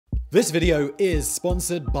This video is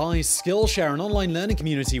sponsored by Skillshare, an online learning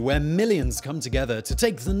community where millions come together to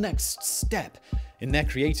take the next step in their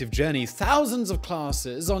creative journey. Thousands of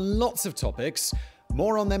classes on lots of topics.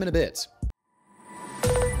 More on them in a bit.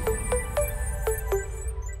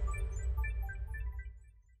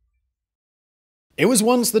 It was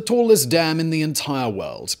once the tallest dam in the entire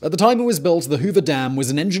world. At the time it was built, the Hoover Dam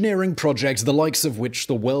was an engineering project the likes of which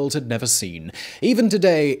the world had never seen. Even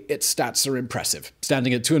today, its stats are impressive.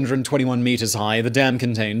 Standing at 221 meters high, the dam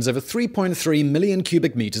contains over 3.3 million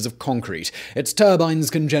cubic meters of concrete. Its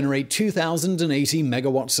turbines can generate 2,080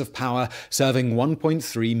 megawatts of power, serving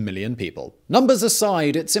 1.3 million people. Numbers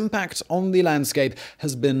aside, its impact on the landscape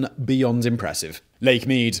has been beyond impressive. Lake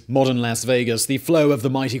Mead, modern Las Vegas, the flow of the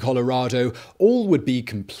mighty Colorado, all would be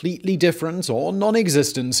completely different or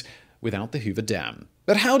non-existent without the Hoover Dam.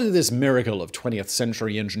 But how did this miracle of 20th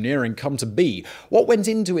century engineering come to be? What went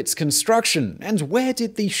into its construction? And where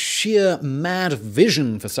did the sheer mad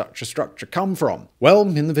vision for such a structure come from? Well,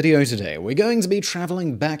 in the video today, we're going to be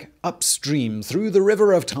traveling back upstream through the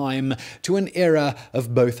river of time to an era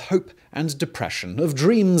of both hope and depression, of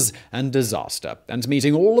dreams and disaster, and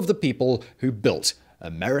meeting all of the people who built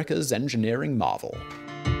America's engineering marvel.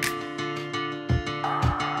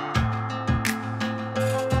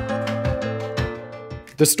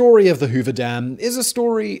 The story of the Hoover Dam is a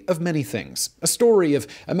story of many things. A story of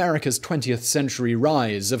America's 20th century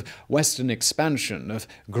rise, of Western expansion, of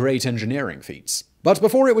great engineering feats. But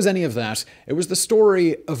before it was any of that, it was the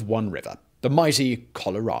story of one river, the mighty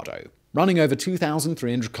Colorado. Running over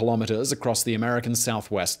 2,300 kilometers across the American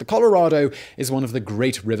Southwest, the Colorado is one of the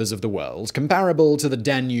great rivers of the world, comparable to the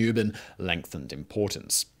Danube in length and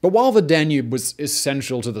importance. But while the Danube was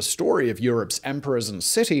essential to the story of Europe's emperors and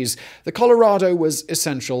cities, the Colorado was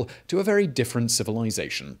essential to a very different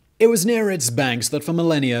civilization. It was near its banks that for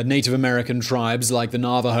millennia Native American tribes like the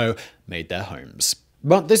Navajo made their homes.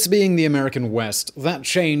 But this being the American West, that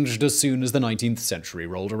changed as soon as the 19th century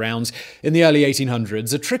rolled around. In the early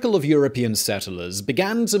 1800s, a trickle of European settlers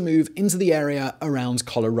began to move into the area around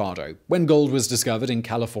Colorado. When gold was discovered in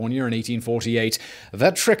California in 1848,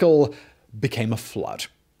 that trickle became a flood.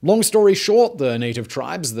 Long story short, the native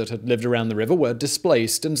tribes that had lived around the river were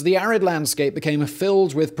displaced, and the arid landscape became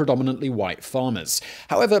filled with predominantly white farmers.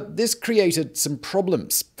 However, this created some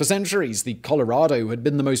problems. For centuries, the Colorado had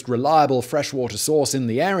been the most reliable freshwater source in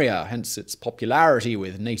the area, hence its popularity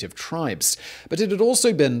with native tribes. But it had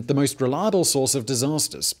also been the most reliable source of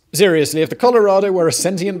disasters. Seriously, if the Colorado were a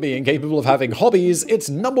sentient being capable of having hobbies, its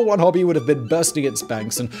number one hobby would have been bursting its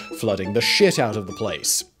banks and flooding the shit out of the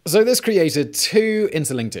place. So this created two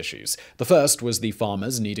interlinked issues. The first was the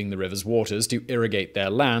farmers needing the river's waters to irrigate their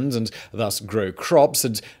land and thus grow crops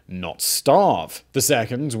and not starve. The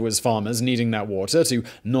second was farmers needing that water to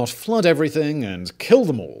not flood everything and kill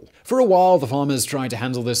them all. For a while, the farmers tried to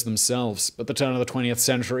handle this themselves. At the turn of the 20th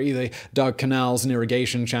century, they dug canals and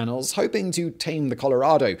irrigation channels, hoping to tame the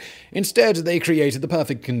Colorado. Instead, they created the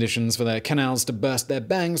perfect conditions for their canals to burst their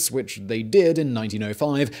banks, which they did in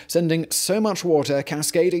 1905, sending so much water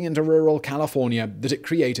cascading into rural California that it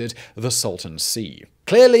created the Salton Sea.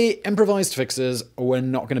 Clearly, improvised fixes were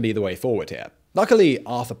not going to be the way forward here. Luckily,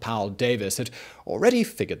 Arthur Powell Davis had already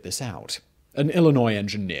figured this out. An Illinois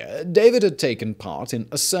engineer, David had taken part in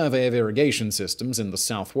a survey of irrigation systems in the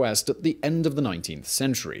Southwest at the end of the 19th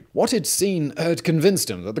century. What he'd seen had convinced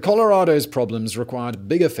him that the Colorado's problems required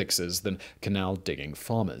bigger fixes than canal-digging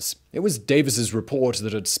farmers. It was Davis's report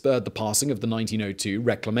that had spurred the passing of the 1902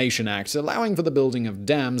 Reclamation Act, allowing for the building of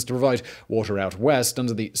dams to provide water out west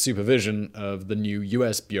under the supervision of the new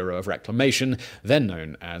U.S. Bureau of Reclamation, then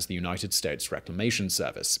known as the United States Reclamation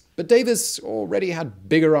Service. But Davis already had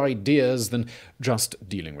bigger ideas than just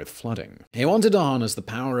dealing with flooding. He wanted to harness the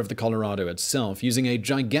power of the Colorado itself, using a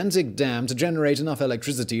gigantic dam to generate enough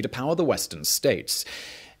electricity to power the western states.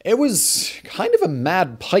 It was kind of a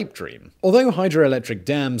mad pipe dream. Although hydroelectric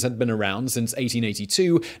dams had been around since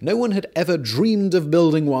 1882, no one had ever dreamed of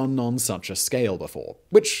building one on such a scale before.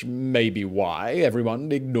 Which may be why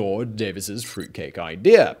everyone ignored Davis's fruitcake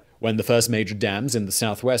idea. When the first major dams in the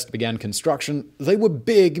Southwest began construction, they were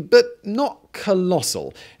big, but not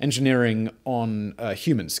colossal, engineering on a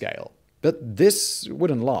human scale. But this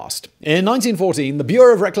wouldn't last. In 1914, the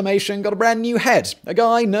Bureau of Reclamation got a brand new head, a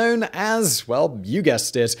guy known as, well, you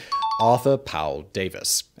guessed it, Arthur Powell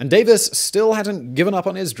Davis. And Davis still hadn't given up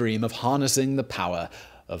on his dream of harnessing the power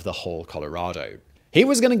of the whole Colorado. He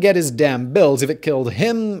was going to get his dam built if it killed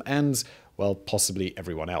him and, well, possibly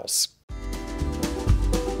everyone else.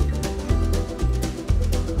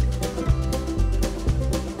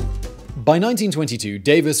 By 1922,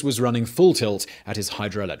 Davis was running full tilt at his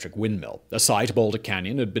hydroelectric windmill. A site, Boulder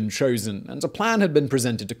Canyon, had been chosen, and a plan had been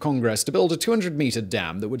presented to Congress to build a 200-meter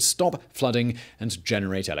dam that would stop flooding and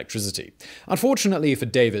generate electricity. Unfortunately for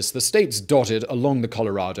Davis, the states dotted along the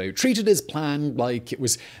Colorado treated his plan like it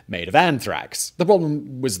was made of anthrax. The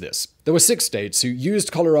problem was this. There were 6 states who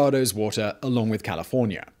used Colorado's water along with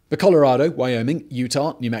California. But Colorado, Wyoming,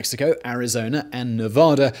 Utah, New Mexico, Arizona, and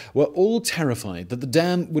Nevada were all terrified that the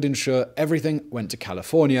dam would ensure everything went to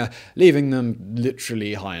California, leaving them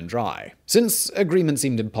literally high and dry. Since agreement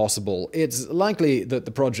seemed impossible, it's likely that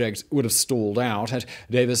the project would have stalled out had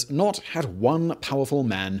Davis not had one powerful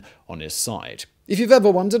man on his side. If you've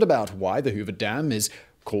ever wondered about why the Hoover Dam is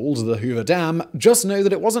called the Hoover Dam, just know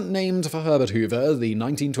that it wasn't named for Herbert Hoover, the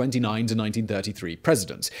 1929 to 1933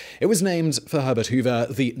 president. It was named for Herbert Hoover,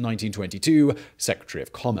 the 1922 Secretary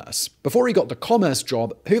of Commerce. Before he got the commerce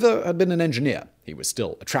job, Hoover had been an engineer. He was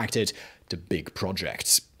still attracted to big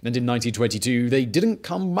projects. And in 1922, they didn't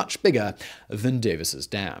come much bigger than Davis's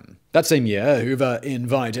dam. That same year, Hoover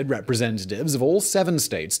invited representatives of all 7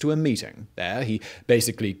 states to a meeting. There, he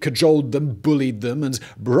basically cajoled them, bullied them, and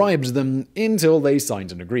bribed them until they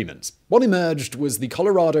signed an agreement. What emerged was the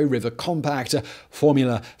Colorado River Compact, a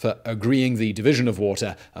formula for agreeing the division of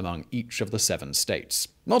water among each of the 7 states.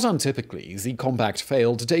 Not untypically, the compact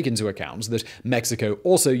failed to take into account that Mexico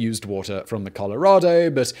also used water from the Colorado,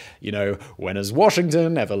 but, when has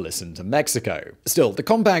Washington ever listened to Mexico? Still, the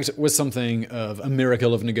compact was something of a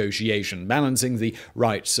miracle of negotiation, balancing the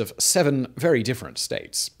rights of 7 very different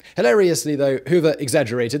states. Hilariously, though, Hoover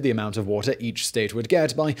exaggerated the amount of water each state would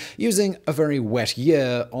get by using a very wet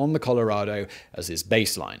year on the Colorado as his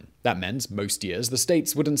baseline. That meant most years the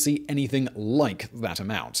states wouldn't see anything like that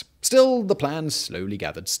amount. Still, the plan slowly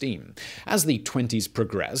gathered steam. As the 20s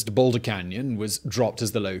progressed, Boulder Canyon was dropped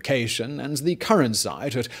as the location, and the current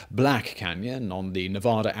site at Black Canyon on the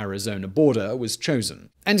Nevada-Arizona border was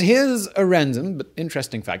chosen. And here's a random but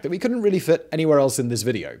interesting fact that we couldn't really fit anywhere else in this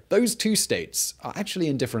video. Those 2 states are actually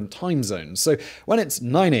in different time zones, so when it's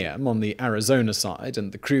 9 AM on the Arizona side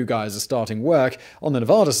and the crew guys are starting work, on the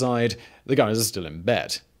Nevada side, the guys are still in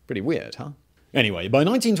bed. Pretty weird, huh? Anyway, by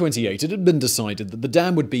 1928, it had been decided that the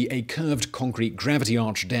dam would be a curved concrete gravity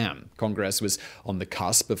arch dam. Congress was on the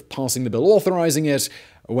cusp of passing the bill authorizing it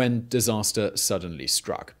when disaster suddenly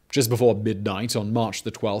struck. Just before midnight on March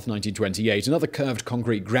the 12th, 1928, another curved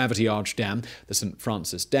concrete gravity arch dam, the St.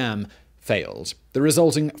 Francis Dam, failed. The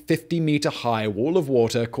resulting 50-meter-high wall of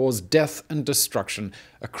water caused death and destruction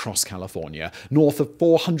across California. North of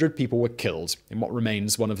 400 people were killed in what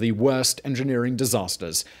remains one of the worst engineering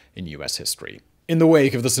disasters in U.S. history. In the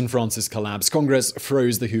wake of the St. Francis collapse, Congress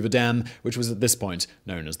froze the Hoover Dam, which was at this point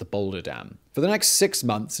known as the Boulder Dam. For the next 6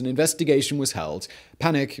 months, an investigation was held.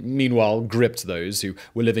 Panic, meanwhile, gripped those who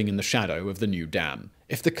were living in the shadow of the new dam.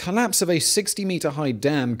 If the collapse of a 60-meter-high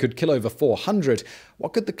dam could kill over 400,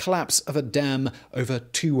 what could the collapse of a dam over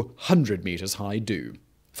 200 meters high do?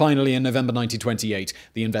 Finally, in November 1928,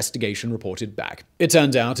 the investigation reported back. It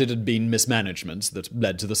turned out it had been mismanagement that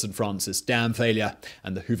led to the St. Francis Dam failure,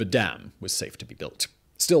 and the Hoover Dam was safe to be built.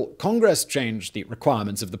 Still, Congress changed the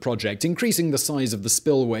requirements of the project, increasing the size of the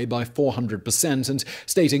spillway by 400% and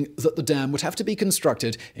stating that the dam would have to be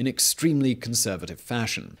constructed in extremely conservative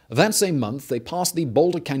fashion. That same month, they passed the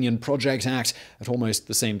Boulder Canyon Project Act. At almost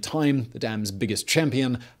the same time, the dam's biggest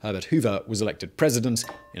champion, Herbert Hoover, was elected president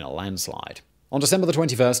in a landslide. On December the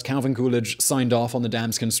 21st, Calvin Coolidge signed off on the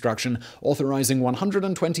dam's construction, authorizing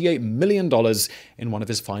 $128 million in one of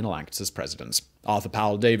his final acts as president. Arthur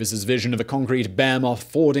Powell Davis's vision of a concrete behemoth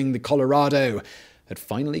fording the Colorado had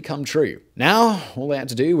finally come true. Now, all they had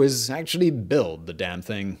to do was actually build the damn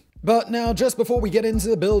thing. But now, just before we get into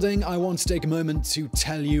the building, I want to take a moment to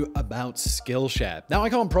tell you about Skillshare. Now, I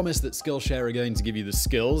can't promise that Skillshare are going to give you the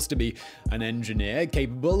skills to be an engineer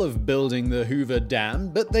capable of building the Hoover Dam,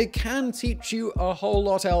 but they can teach you a whole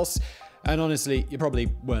lot else. And honestly, you probably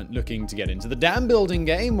weren't looking to get into the dam building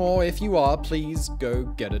game, or if you are, please go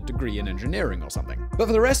get a degree in engineering or something. But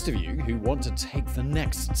for the rest of you who want to take the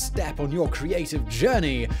next step on your creative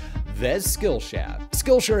journey, there's Skillshare.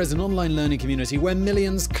 Skillshare is an online learning community where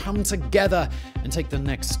millions come together and take the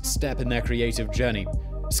next step in their creative journey.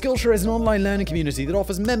 Skillshare is an online learning community that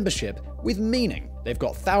offers membership with meaning. They've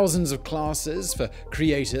got thousands of classes for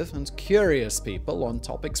creative and curious people on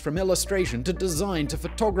topics from illustration to design to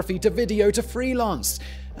photography to video to freelance.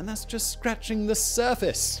 And that's just scratching the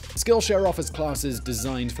surface. Skillshare offers classes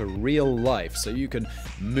designed for real life, so you can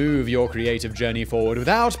move your creative journey forward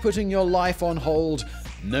without putting your life on hold.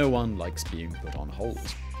 No one likes being put on hold.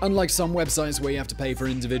 Unlike some websites where you have to pay for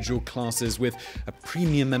individual classes, with a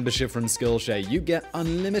premium membership from Skillshare, you get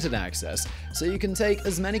unlimited access, so you can take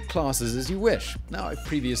as many classes as you wish. Now, I've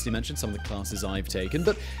previously mentioned some of the classes I've taken,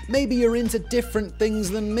 but maybe you're into different things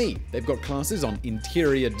than me. They've got classes on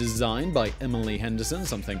interior design by Emily Henderson,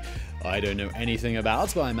 something I don't know anything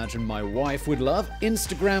about, but I imagine my wife would love.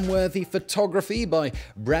 Instagram-worthy photography by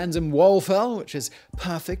Brandon Wolfell, which is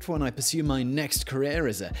perfect for when I pursue my next career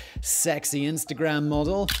as a sexy Instagram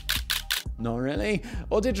model. Not really.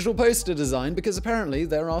 Or digital poster design, because apparently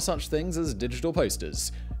there are such things as digital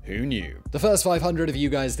posters. Who knew? The first 500 of you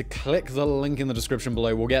guys to click the link in the description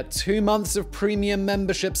below will get 2 months of premium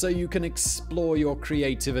membership so you can explore your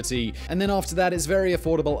creativity. And then after that, it's very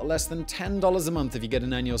affordable, at less than $10 a month if you get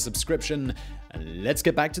an annual subscription. And let's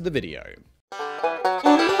get back to the video.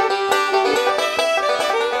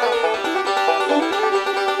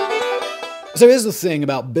 So here's the thing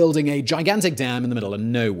about building a gigantic dam in the middle of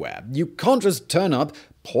nowhere. You can't just turn up,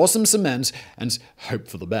 pour some cement, and hope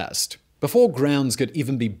for the best. Before grounds could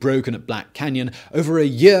even be broken at Black Canyon, over a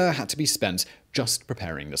year had to be spent just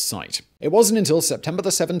preparing the site. It wasn't until September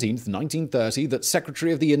 17th, 1930 that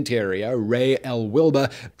Secretary of the Interior Ray L. Wilbur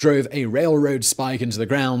drove a railroad spike into the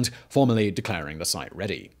ground, formally declaring the site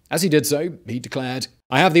ready. As he did so, he declared,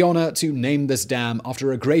 "I have the honor to name this dam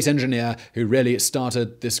after a great engineer who really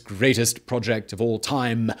started this greatest project of all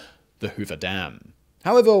time, the Hoover Dam."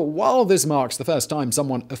 However, while this marks the first time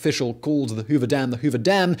someone official called the Hoover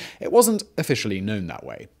Dam, it wasn't officially known that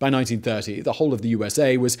way. By 1930, the whole of the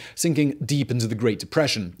USA was sinking deep into the Great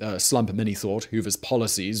Depression, a slump many thought Hoover's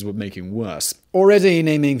policies were making worse. Already,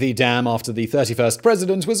 naming the dam after the 31st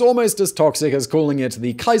president was almost as toxic as calling it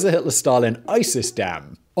the Kaiser Hitler-Stalin ISIS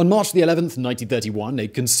Dam. On March the 11th, 1931, a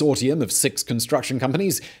consortium of 6 construction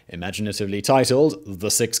companies, imaginatively titled The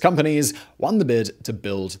 6 Companies, won the bid to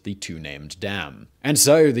build the two-named dam. And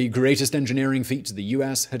so, the greatest engineering feat the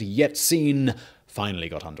US had yet seen finally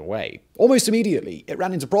got underway. Almost immediately, it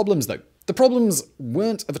ran into problems, though. The problems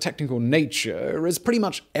weren't of a technical nature, as pretty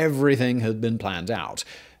much everything had been planned out.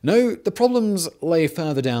 No, the problems lay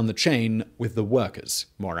further down the chain with the workers.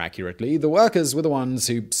 More accurately, the workers were the ones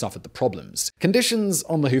who suffered the problems. Conditions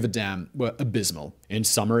on the Hoover Dam were abysmal. In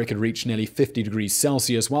summer, it could reach nearly 50 degrees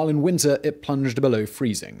Celsius, while in winter, it plunged below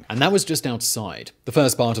freezing. And that was just outside. The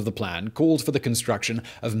first part of the plan called for the construction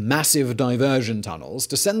of massive diversion tunnels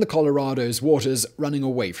to send the Colorado's waters running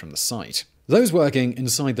away from the site. Those working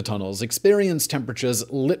inside the tunnels experienced temperatures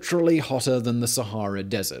literally hotter than the Sahara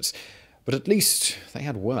Desert. But at least they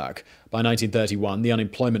had work. By 1931, the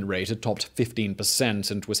unemployment rate had topped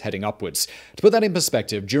 15% and was heading upwards. To put that in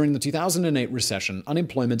perspective, during the 2008 recession,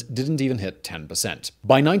 unemployment didn't even hit 10%.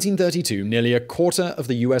 By 1932, nearly a quarter of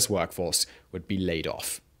the US workforce would be laid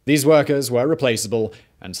off. These workers were replaceable,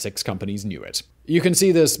 and 6 companies knew it. You can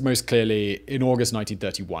see this most clearly in August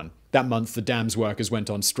 1931. That month, the dam's workers went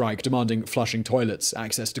on strike, demanding flushing toilets,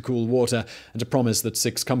 access to cool water, and a promise that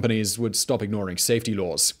 6 companies would stop ignoring safety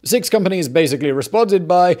laws. 6 companies basically responded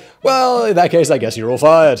by, "Well, in that case, I guess you're all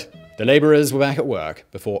fired." The laborers were back at work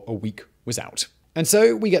before a week was out. And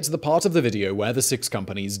so we get to the part of the video where the 6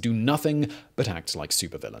 companies do nothing but act like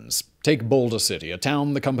supervillains. Take Boulder City, a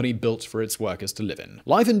town the company built for its workers to live in.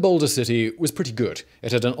 Life in Boulder City was pretty good.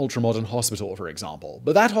 It had an ultramodern hospital, for example.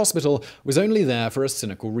 But that hospital was only there for a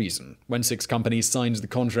cynical reason. When 6 companies signed the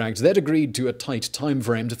contract, they'd agreed to a tight time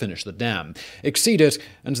frame to finish the dam. Exceed it,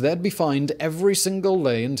 and they'd be fined every single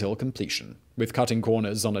day until completion. With cutting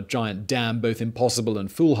corners on a giant dam both impossible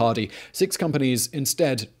and foolhardy, 6 companies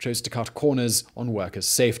instead chose to cut corners on workers'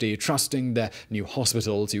 safety, trusting their new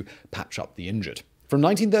hospital to patch up the injured. From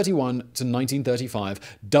 1931 to 1935,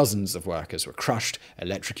 dozens of workers were crushed,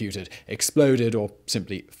 electrocuted, exploded, or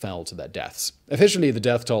simply fell to their deaths. Officially, the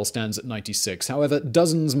death toll stands at 96. However,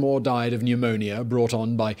 dozens more died of pneumonia brought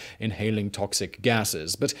on by inhaling toxic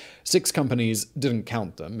gases, but 6 companies didn't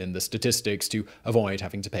count them in the statistics to avoid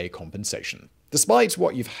having to pay compensation. Despite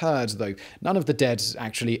what you've heard, though, none of the dead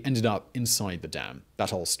actually ended up inside the dam.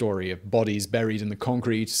 That whole story of bodies buried in the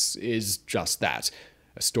concrete is just that,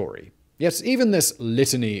 a story. Yet even this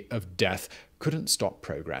litany of death couldn't stop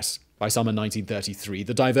progress. By summer 1933,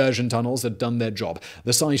 the diversion tunnels had done their job.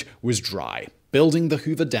 The site was dry. Building the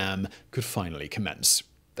Hoover Dam could finally commence.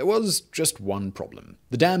 There was just one problem.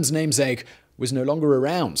 The dam's namesake was no longer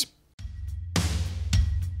around.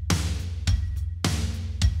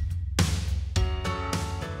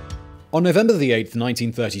 On November 8,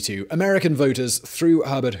 1932, American voters threw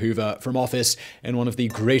Herbert Hoover from office in one of the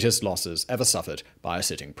greatest losses ever suffered by a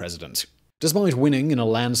sitting president. Despite winning in a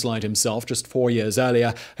landslide himself just 4 years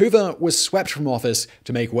earlier, Hoover was swept from office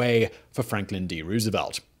to make way for Franklin D.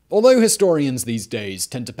 Roosevelt. Although historians these days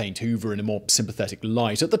tend to paint Hoover in a more sympathetic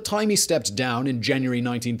light, at the time he stepped down in January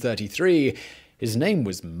 1933, his name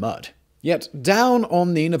was mud. Yet down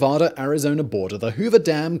on the Nevada-Arizona border, the Hoover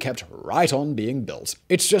Dam kept right on being built.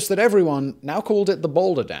 It's just that everyone now called it the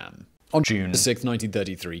Boulder Dam. On June 6,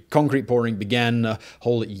 1933, concrete pouring began a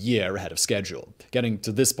whole year ahead of schedule. Getting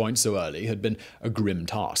to this point so early had been a grim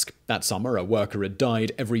task. That summer, a worker had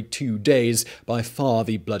died every 2 days, by far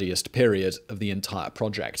the bloodiest period of the entire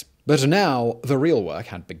project. But now, the real work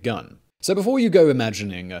had begun. So before you go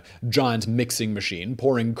imagining a giant mixing machine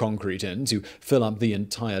pouring concrete in to fill up the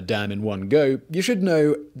entire dam in one go, you should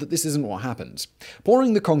know that this isn't what happened.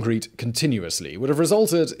 Pouring the concrete continuously would have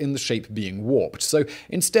resulted in the shape being warped, so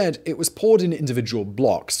instead it was poured in individual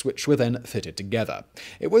blocks, which were then fitted together.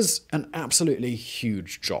 It was an absolutely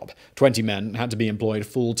huge job. 20 men had to be employed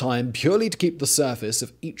full-time purely to keep the surface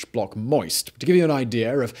of each block moist. To give you an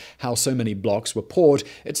idea of how so many blocks were poured,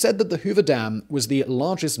 it's said that the Hoover Dam was the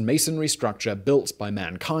largest masonry structure built by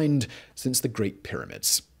mankind since the Great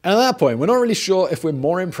Pyramids. And at that point, we're not really sure if we're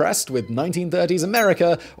more impressed with 1930s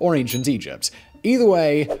America or ancient Egypt. Either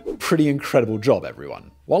way, pretty incredible job,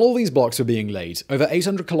 everyone. While all these blocks were being laid, over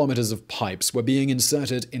 800 kilometers of pipes were being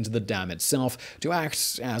inserted into the dam itself to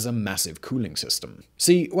act as a massive cooling system.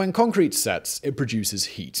 See, when concrete sets, it produces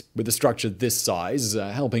heat. With a structure this size,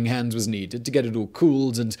 a helping hand was needed to get it all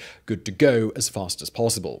cooled and good to go as fast as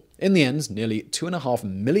possible. In the end, nearly 2.5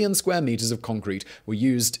 million square meters of concrete were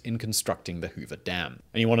used in constructing the Hoover Dam.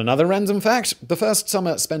 And you want another random fact? The first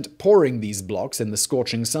summer spent pouring these blocks in the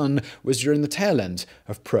scorching sun was during the tail end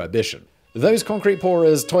of Prohibition. Those concrete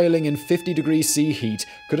pourers toiling in 50-degree-C heat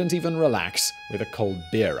couldn't even relax with a cold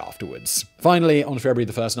beer afterwards. Finally, on February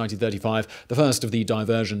 1st, 1935, the first of the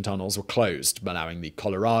diversion tunnels were closed, allowing the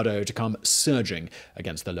Colorado to come surging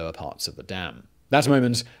against the lower parts of the dam. That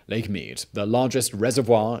moment, Lake Mead, the largest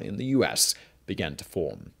reservoir in the US, began to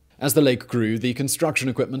form. As the lake grew, the construction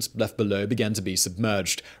equipment left below began to be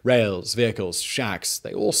submerged. Rails, vehicles, shacks,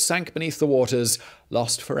 they all sank beneath the waters,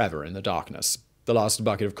 lost forever in the darkness. The last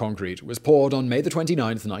bucket of concrete was poured on May 29,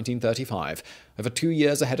 1935. Over 2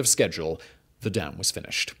 years ahead of schedule, the dam was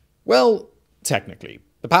finished. Well, technically.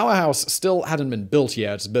 The powerhouse still hadn't been built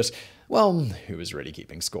yet, but, well, who was really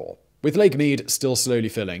keeping score? With Lake Mead still slowly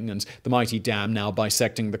filling and the mighty dam now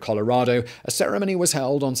bisecting the Colorado, a ceremony was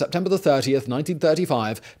held on September 30th,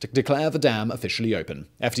 1935 to declare the dam officially open.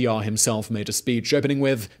 FDR himself made a speech opening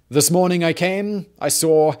with, "This morning I came, I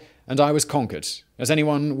saw, and I was conquered, as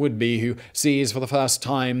anyone would be who sees for the first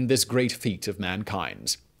time this great feat of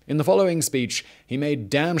mankind." In the following speech, he made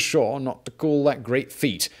damn sure not to call that great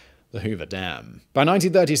feat the Hoover Dam. By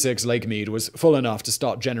 1936, Lake Mead was full enough to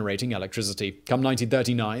start generating electricity. Come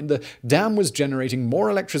 1939, the dam was generating more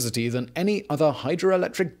electricity than any other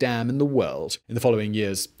hydroelectric dam in the world. In the following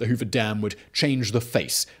years, the Hoover Dam would change the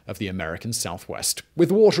face of the American Southwest. With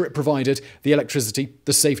the water it provided, the electricity,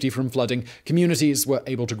 the safety from flooding, communities were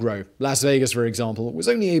able to grow. Las Vegas, for example, was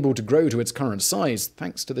only able to grow to its current size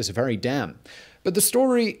thanks to this very dam. But the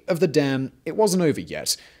story of the dam, it wasn't over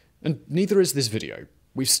yet, and neither is this video.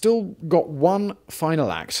 We've still got one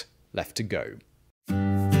final act left to go.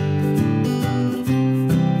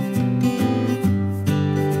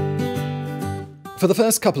 For the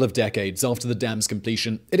first couple of decades after the dam's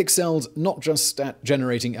completion, it excelled not just at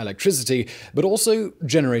generating electricity, but also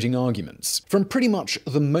generating arguments. From pretty much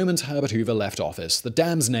the moment Herbert Hoover left office, the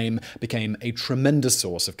dam's name became a tremendous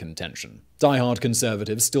source of contention. Die-hard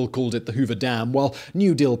conservatives still called it the Hoover Dam, while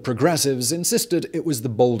New Deal progressives insisted it was the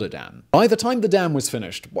Boulder Dam. By the time the dam was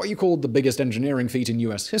finished, what you called the biggest engineering feat in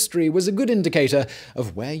US history was a good indicator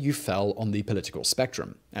of where you fell on the political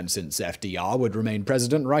spectrum. And since FDR would remain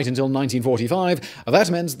president right until 1945, that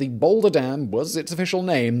meant the Boulder Dam was its official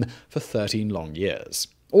name for 13 long years.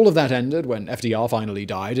 All of that ended when FDR finally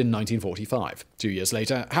died in 1945. 2 years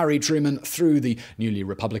later, Harry Truman threw the newly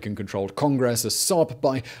Republican-controlled Congress a sop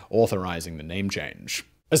by authorizing the name change.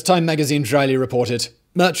 As Time magazine dryly reported,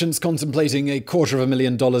 merchants contemplating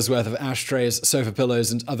 $250,000 worth of ashtrays, sofa pillows,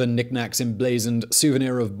 and other knickknacks emblazoned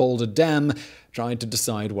souvenir of Boulder Dam tried to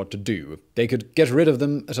decide what to do. They could get rid of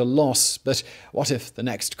them at a loss, but what if the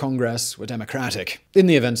next Congress were Democratic? In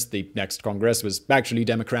the event, the next Congress was actually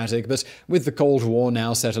Democratic, but with the Cold War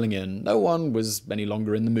now settling in, no one was any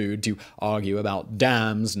longer in the mood to argue about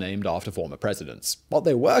dams named after former presidents. What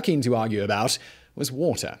they were keen to argue about was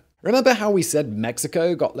water. Remember how we said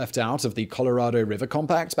Mexico got left out of the Colorado River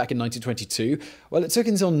Compact back in 1922? Well, it took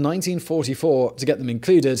until 1944 to get them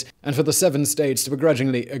included, and for the 7 states to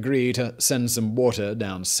begrudgingly agree to send some water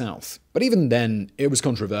down south. But even then, it was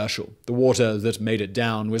controversial. The water that made it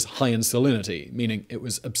down was high in salinity, meaning it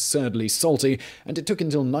was absurdly salty, and it took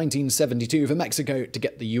until 1972 for Mexico to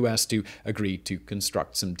get the US to agree to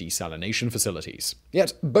construct some desalination facilities.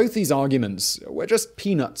 Yet, both these arguments were just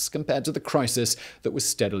peanuts compared to the crisis that was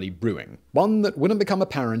steadily brewing, one that wouldn't become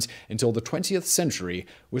apparent until the 20th century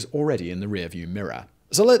was already in the rearview mirror.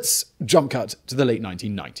 So let's jump cut to the late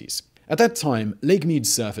 1990s. At that time, Lake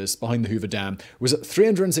Mead's surface behind the Hoover Dam was at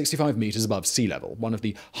 365 meters above sea level, one of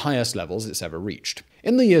the highest levels it's ever reached.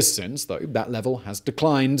 In the years since, though, that level has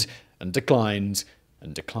declined and declined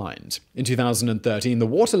and declined. In 2013, the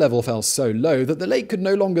water level fell so low that the lake could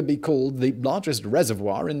no longer be called the largest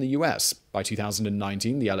reservoir in the US. By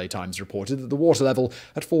 2019, the LA Times reported that the water level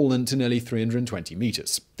had fallen to nearly 320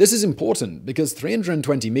 meters. This is important because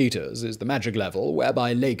 320 meters is the magic level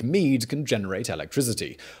whereby Lake Mead can generate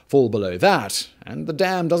electricity. Fall below that, and the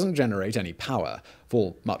dam doesn't generate any power.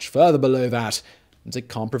 Fall much further below that, and it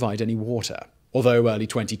can't provide any water. Although early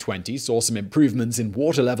 2020 saw some improvements in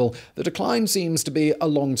water level, the decline seems to be a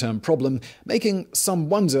long-term problem, making some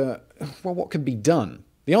wonder, well, what could be done?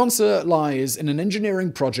 The answer lies in an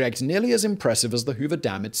engineering project nearly as impressive as the Hoover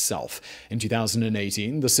Dam itself. In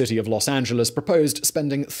 2018, the city of Los Angeles proposed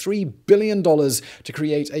spending $3 billion to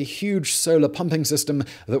create a huge solar pumping system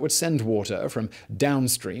that would send water from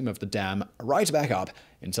downstream of the dam right back up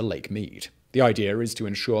into Lake Mead. The idea is to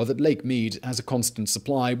ensure that Lake Mead has a constant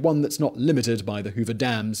supply, one that's not limited by the Hoover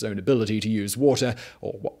Dam's own ability to use water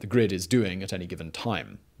or what the grid is doing at any given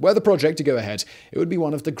time. Were the project to go ahead, it would be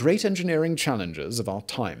one of the great engineering challenges of our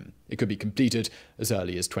time. It could be completed as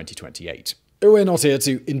early as 2028. We're not here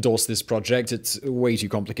to endorse this project. It's way too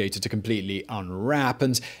complicated to completely unwrap,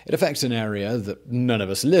 and it affects an area that none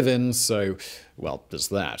of us live in, so, well, there's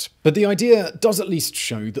that. But the idea does at least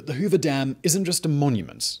show that the Hoover Dam isn't just a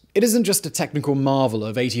monument. It isn't just a technical marvel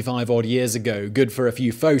of 85-odd years ago, good for a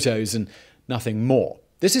few photos and nothing more.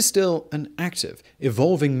 This is still an active,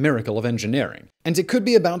 evolving miracle of engineering, and it could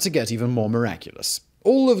be about to get even more miraculous.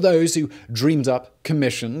 All of those who dreamed up,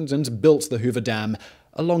 commissioned, and built the Hoover Dam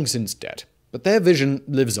are long since dead. But their vision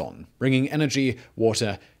lives on, bringing energy,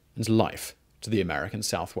 water, and life to the American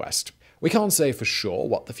Southwest. We can't say for sure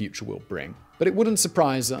what the future will bring, but it wouldn't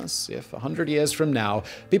surprise us if 100 years from now,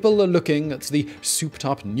 people are looking at the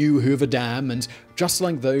souped-up new Hoover Dam and, just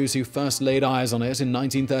like those who first laid eyes on it in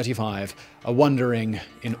 1935, are wondering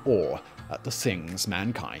in awe at the things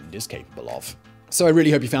mankind is capable of. So I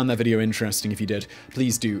really hope you found that video interesting. If you did,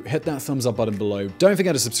 please do hit that thumbs up button below. Don't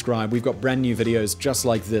forget to subscribe. We've got brand new videos just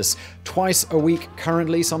like this twice a week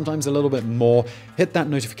currently, sometimes a little bit more. Hit that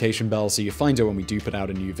notification bell so you find out when we do put out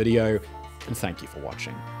a new video. And thank you for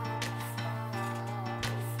watching.